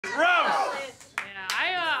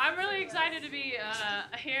excited to be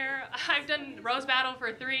here. I've done roast battle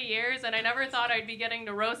for 3 years, and I never thought I'd be getting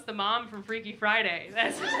to roast the mom from Freaky Friday.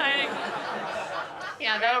 That's exciting.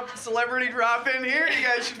 Yeah, got a celebrity drop in here. You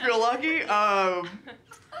guys should feel lucky.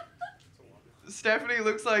 Stephanie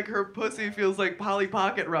looks like her pussy feels like Polly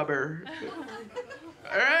Pocket rubber.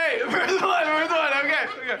 All right, first one.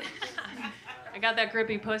 Okay. I got that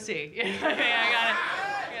grippy pussy. I got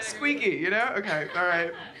it. Squeaky, you know? Okay, all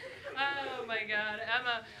right. Oh my God,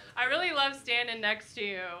 Emma, I really love standing next to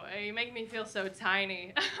you. You make me feel so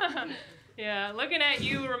tiny. Yeah, looking at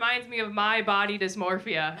you reminds me of my body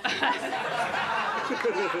dysmorphia.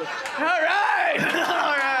 All right,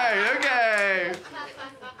 okay.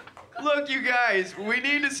 Look, you guys, we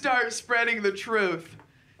need to start spreading the truth.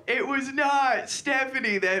 It was not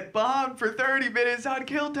Stephanie that bombed for 30 minutes on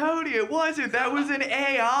Kill Tony. It wasn't. That was an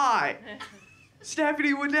AI.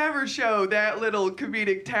 Stephanie would never show that little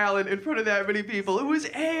comedic talent in front of that many people. It was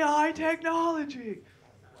AI technology.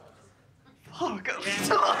 Fuck.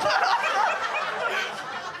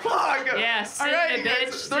 Fuck. Yeah, sit in it,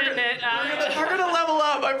 bitch. Sit in it. We're gonna level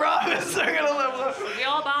up, I promise. We're gonna level up. We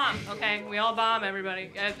all bomb, okay? We all bomb,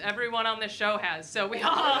 everybody. Everyone on this show has. So we've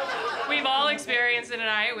all experienced it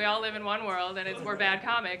tonight. We all live in one world, and we're bad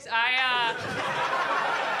comics.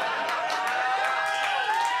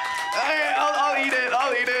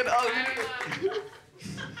 I'll eat it.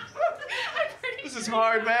 This is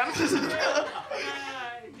hard, man.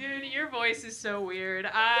 Dude, your voice is so weird.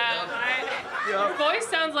 Your voice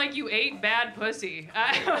sounds like you ate bad pussy.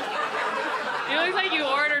 It looks like you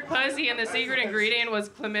ordered pussy and the secret ingredient was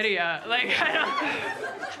chlamydia. Like, I don't...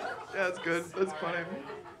 Yeah, that's good. That's funny.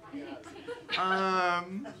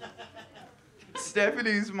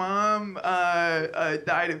 Stephanie's mom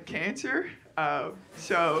died of cancer.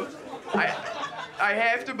 So I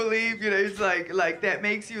have to believe, you know, it's like that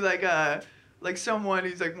makes you like someone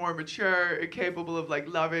who's like more mature and capable of like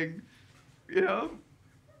loving, you know?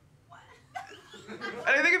 And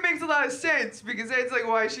I think it makes a lot of sense because that's like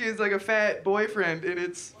why she is like a fat boyfriend, and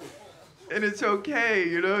it's okay,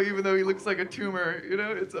 you know, even though he looks like a tumor, you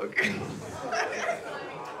know, it's okay.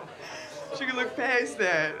 She can look past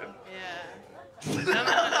that. Yeah.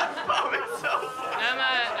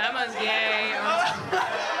 Emma's gay.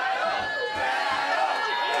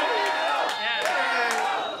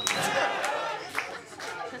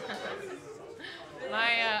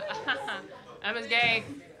 Emma's gay.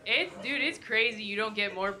 Dude, it's crazy. You don't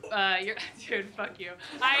get more. Dude, fuck you.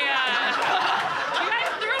 You guys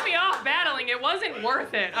threw me off battling. It wasn't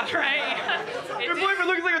worth it. All right. Your boyfriend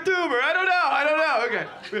looks like a tumor. I don't know. Okay.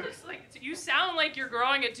 You sound like you're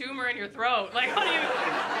growing a tumor in your throat. Like, what do you?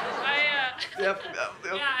 Yep.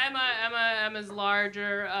 Yeah, Emma's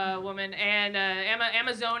larger woman, and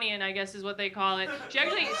Amazonian, I guess, is what they call it. She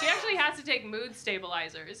actually has to take mood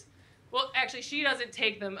stabilizers. Well, actually, she doesn't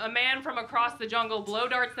take them. A man from across the jungle blow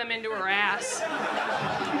darts them into her ass.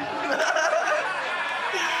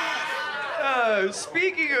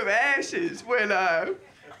 Speaking of asses,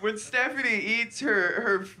 when Stephanie eats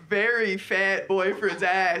her very fat boyfriend's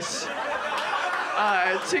ass,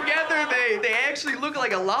 together they actually look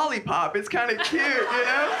like a lollipop. It's kind of cute, you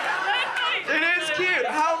know? It is cute.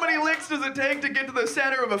 How many licks does it take to get to the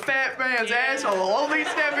center of a fat man's asshole? Only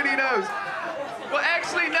Stephanie knows. Well,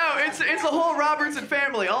 actually, no. It's the whole Robertson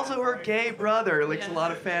family. Also, her gay brother licks a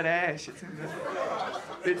lot of fat ass.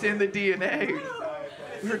 It's in the DNA.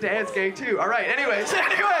 Her dad's gay too. All right. Anyways.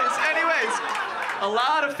 A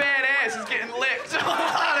lot of fat ass is getting licked. A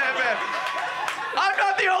lot of it. I'm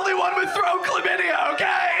not the only one with throat chlamydia,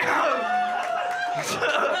 okay?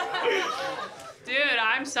 Dude,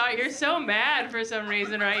 I'm sorry. You're so mad for some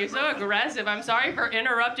reason, right? You're so aggressive. I'm sorry for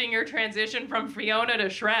interrupting your transition from Fiona to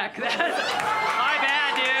Shrek. My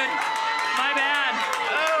bad, dude. My bad.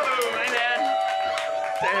 Oh. My bad.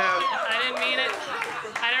 Damn. I didn't mean it.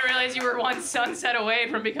 I didn't realize you were one sunset away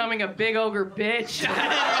from becoming a big ogre bitch.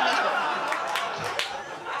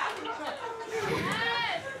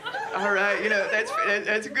 All right, you know, that's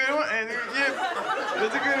a good one. And, yeah,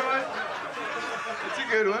 that's a good one. That's a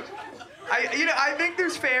good one. I think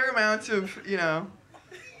there's fair amounts of, you know,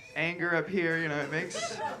 anger up here. You know, it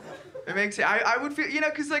makes. I would feel, you know,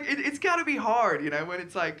 because like it's got to be hard, you know, when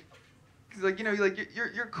it's like, because like, you know, like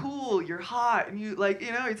you're cool, you're hot, and you like,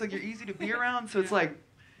 you know, it's like you're easy to be around. So it's like,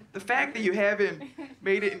 the fact that you haven't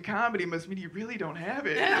made it in comedy must mean you really don't have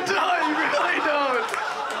it. No, you really don't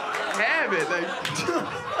have it. Like,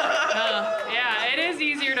 yeah, it is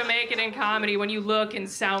easier to make it in comedy when you look and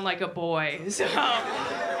sound like a boy. So.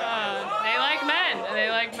 They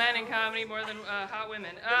like men in comedy more than hot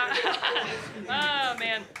women. Oh,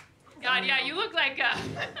 man. God, yeah, you look like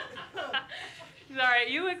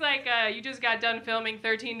Sorry, you look like you just got done filming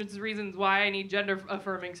 13 Reasons Why I Need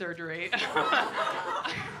Gender-Affirming Surgery.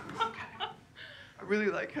 I really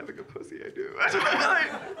like having a pussy, I do.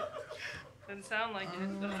 Doesn't sound like it.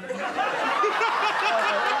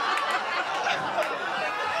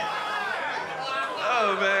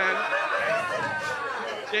 Oh, man.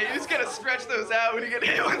 Yeah, you just gotta stretch those out when you get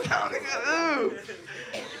hit with something. Ooh.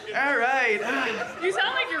 All right. You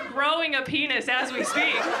sound like you're growing a penis as we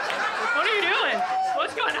speak. What are you doing?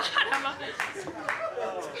 What's going on, Emma?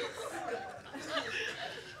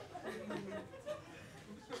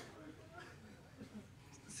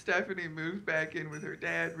 Stephanie moved back in with her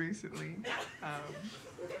dad recently,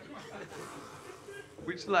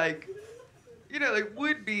 which, like, you know, like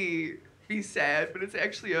would be sad, but it's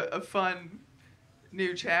actually a fun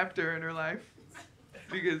new chapter in her life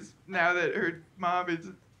because now that her mom is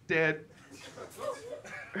dead,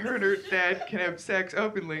 her and her dad can have sex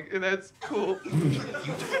openly, and that's cool.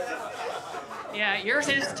 Yeah, you're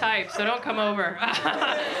his type, so don't come over.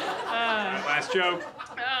 Last joke.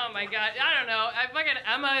 Oh my God, I don't know. Fucking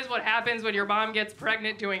Emma is what happens when your mom gets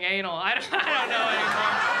pregnant doing anal. I don't know anymore.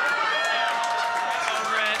 I'm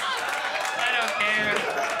over it. I don't care.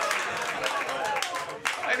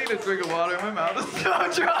 I need a drink of water. My mouth is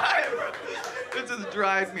so dry. It just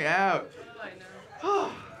dried me out. I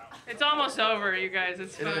know. It's almost over, you guys.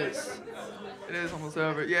 It's fine. It is. It is almost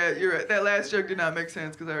over. Yeah, you're right. That last joke did not make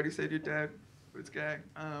sense because I already said your dad was gay.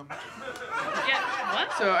 Yeah,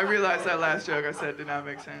 what? So I realized that last joke I said did not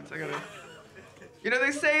make sense. I gotta. You know,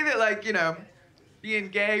 they say that, like, you know, being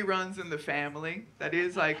gay runs in the family. That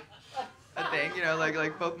is, like, a thing. You know,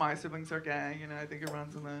 like both my siblings are gay. You know, I think it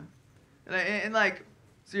runs in the. And like,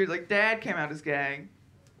 so you're like, dad came out as gay.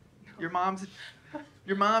 Your mom's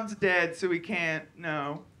dead, so we can't.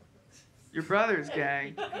 No. Your brother's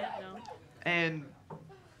gay. No. And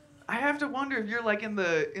I have to wonder if you're like in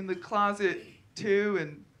the closet too,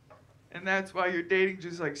 and that's why you're dating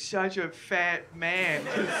just like such a fat man,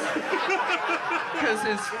 because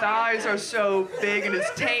his thighs are so big and his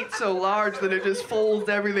taint so large that it just folds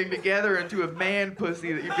everything together into a man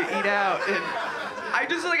pussy that you can eat out. And I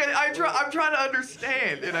just like I'm trying to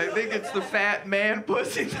understand, and I think it's the fat man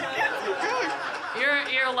pussy.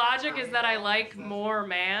 Your logic is that I like more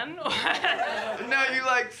man? No, you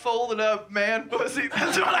like folded up man pussy.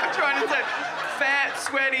 That's what I'm trying to say. Fat,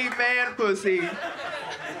 sweaty man pussy.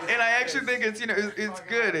 And I actually think it's, you know, it's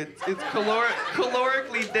good. It's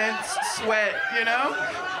calorically dense sweat, you know?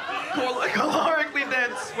 Calorically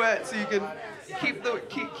dense sweat, so you can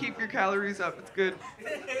keep your calories up. It's good.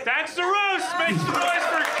 That's the roast. Make some noise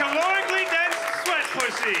for calorically dense sweat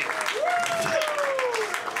pussy.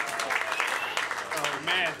 Oh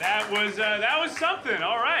man, that was something.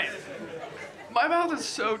 All right. My mouth is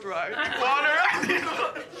so dry. Water.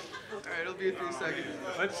 All right, it'll be a few seconds.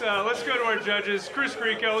 Let's go to our judges. Chris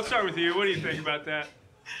Grieco, let's start with you. What do you think about that?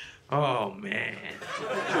 Oh man.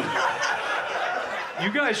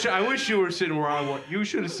 You guys, I wish you were sitting where I was. You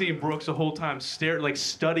should have seen Brooks the whole time,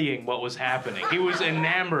 studying what was happening. He was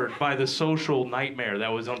enamored by the social nightmare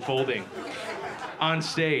that was unfolding on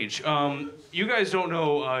stage. You guys don't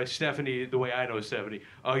know Stephanie the way I know Stephanie.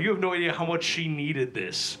 You have no idea how much she needed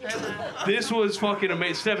this. This was fucking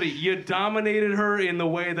amazing. Stephanie, you dominated her in the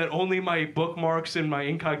way that only my bookmarks and my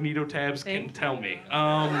incognito tabs can tell me.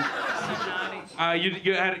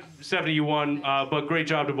 You had Stephanie, you won, but great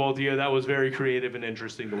job to both of you. That was very creative and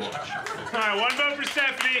interesting to watch. All right, one vote for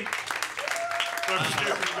Stephanie. Vote for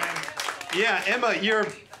Stephanie, man. Yeah, Emma,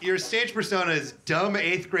 your stage persona is dumb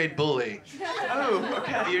 8th grade bully. Oh,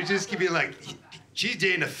 okay. You're just keeping like, she's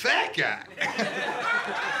dating a fat guy.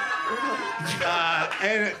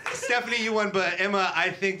 And Stephanie, you won, but Emma, I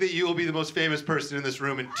think that you will be the most famous person in this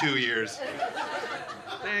room in 2 years.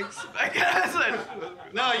 Thanks. I guess.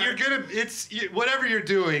 No, you're gonna. Whatever you're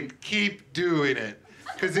doing, keep doing it,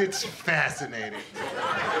 because it's fascinating.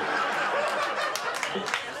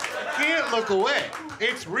 Can't look away.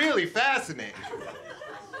 It's really fascinating.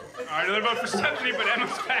 All right, another vote for Stephanie, but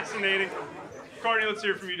Emma's fascinating. Courtney, let's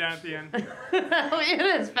hear from you down at the end. It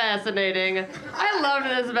is fascinating. I loved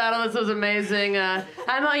this battle. This was amazing.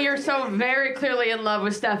 Emma, you're so very clearly in love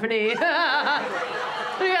with Stephanie. We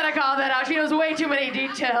gotta call that out. She knows way too many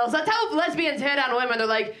details. That's how lesbians hit on women. They're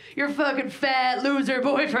like, you're fucking fat loser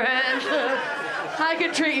boyfriend. I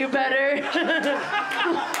could treat you better.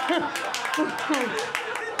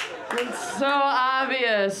 It's so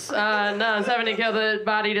obvious. No, Stephanie killed the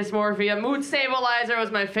body dysmorphia. Mood stabilizer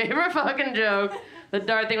was my favorite fucking joke. The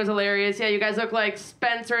dart thing was hilarious. Yeah, you guys look like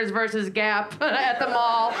Spencer's versus Gap at the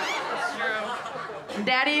mall. That's true.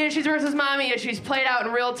 Daddy issues versus mommy issues played out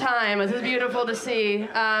in real time. This is beautiful to see.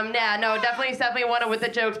 Yeah, no, definitely won it with the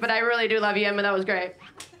jokes, but I really do love you, Emma. That was great.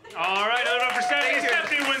 All right, another one for Stephanie.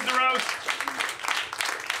 Stephanie wins the roast.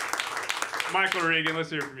 Michael Regan, let's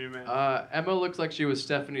hear from you, man. Emma looks like she was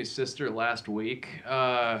Stephanie's sister last week.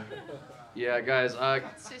 Yeah, guys.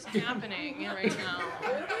 What's just happening right now?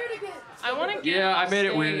 I want to get. Yeah, I made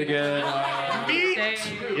it weird again.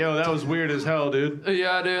 Yo, that was weird as hell, dude.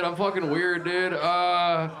 Yeah, dude, I'm fucking weird, dude.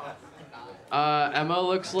 Emma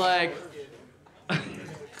looks like. I don't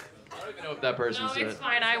even know what that person No, said. it's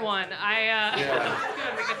fine. I won. Yeah.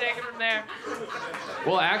 Good. We can take it from there.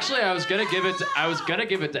 Well, actually, I was gonna give it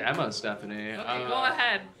to Emma, Stephanie. Okay, go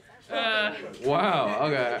ahead. Wow.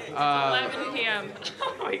 Okay. 11 p.m.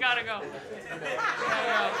 We gotta go.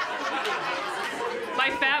 My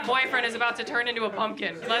fat boyfriend is about to turn into a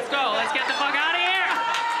pumpkin. Let's go. Let's get the fuck out of here.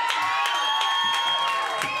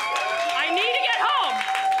 I need to get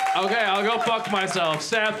home. Okay, I'll go fuck myself.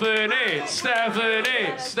 Stephanie.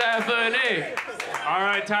 All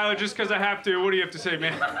right, Tyler, just because I have to, what do you have to say,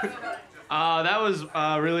 man? That was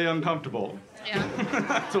really uncomfortable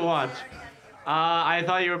Yeah. to watch. I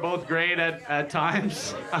thought you were both great at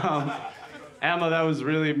times. Emma, that was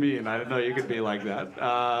really mean. I didn't know you could be like that.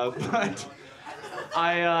 But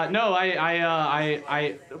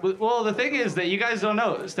well, the thing is that you guys don't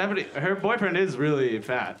know. Stephanie, her boyfriend is really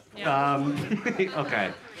fat. Yeah.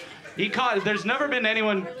 Okay. There's never been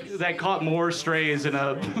anyone that caught more strays in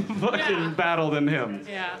a fucking battle than him.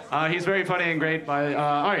 Yeah. He's very funny and great. All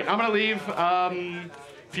right, I'm gonna leave.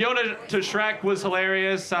 Fiona to Shrek was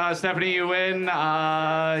hilarious. Stephanie, you win.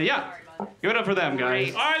 Yeah, give it up for them,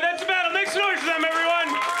 guys. All right, that's the battle. Make some noise for them,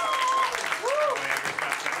 everyone.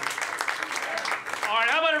 All right,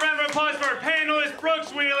 how about a round of applause for our panelists,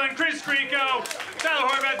 Brooks Whelan, Chris Creco, Tyler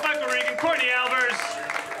Horvath, Michael Regan, Courtney Albers.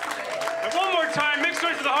 And one more time, make some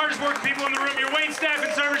noise for the hardest working people in the room, your wait staff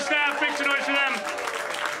and server staff. Make some noise for them.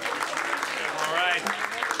 All right.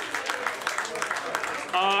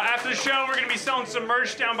 After the show, we're going to be selling some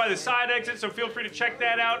merch down by the side exit, so feel free to check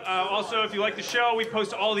that out. Also, if you like the show, we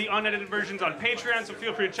post all the unedited versions on Patreon, so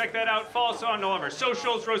feel free to check that out. Follow us on all of our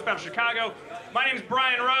socials, Roast Battle Chicago. My name's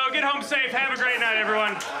Brian Rowe. Get home safe. Have a great night,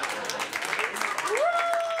 everyone.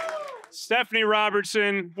 Stephanie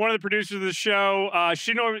Robertson, one of the producers of the show.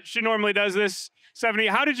 She normally does this. Stephanie,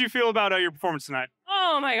 how did you feel about your performance tonight?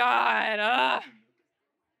 Oh my God.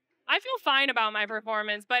 I feel fine about my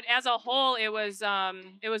performance, but as a whole, it was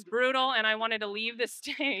brutal, and I wanted to leave the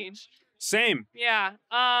stage. Same. Yeah.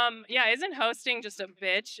 Yeah. Isn't hosting just a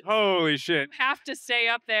bitch? Holy shit. You have to stay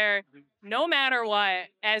up there, no matter what.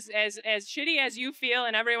 As shitty as you feel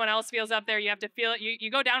and everyone else feels up there, you have to feel it. You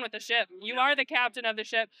go down with the ship. You are the captain of the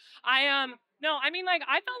ship. No, I mean, like,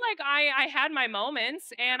 I felt like I had my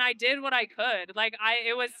moments, and I did what I could. Like,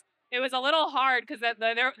 it was a little hard because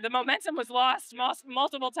the momentum was lost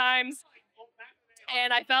multiple times,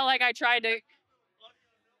 and I felt like I tried to,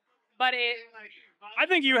 but I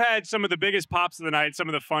think you had some of the biggest pops of the night, some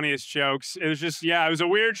of the funniest jokes. It was just, yeah, it was a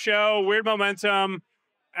weird show, weird momentum.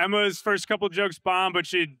 Emma's first couple jokes bombed, but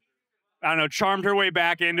she, I don't know, charmed her way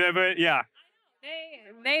back into it. Yeah.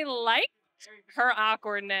 They liked her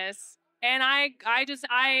awkwardness. And I'm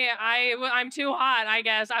too hot, I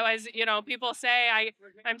guess. I was, people say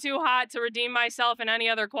I'm too hot to redeem myself in any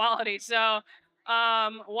other quality. So,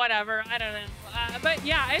 whatever. I don't know. But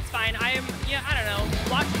yeah, it's fine. I don't know.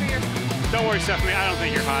 Watch for your. Don't worry, Stephanie. I don't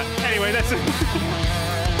think you're hot. Anyway, that's it.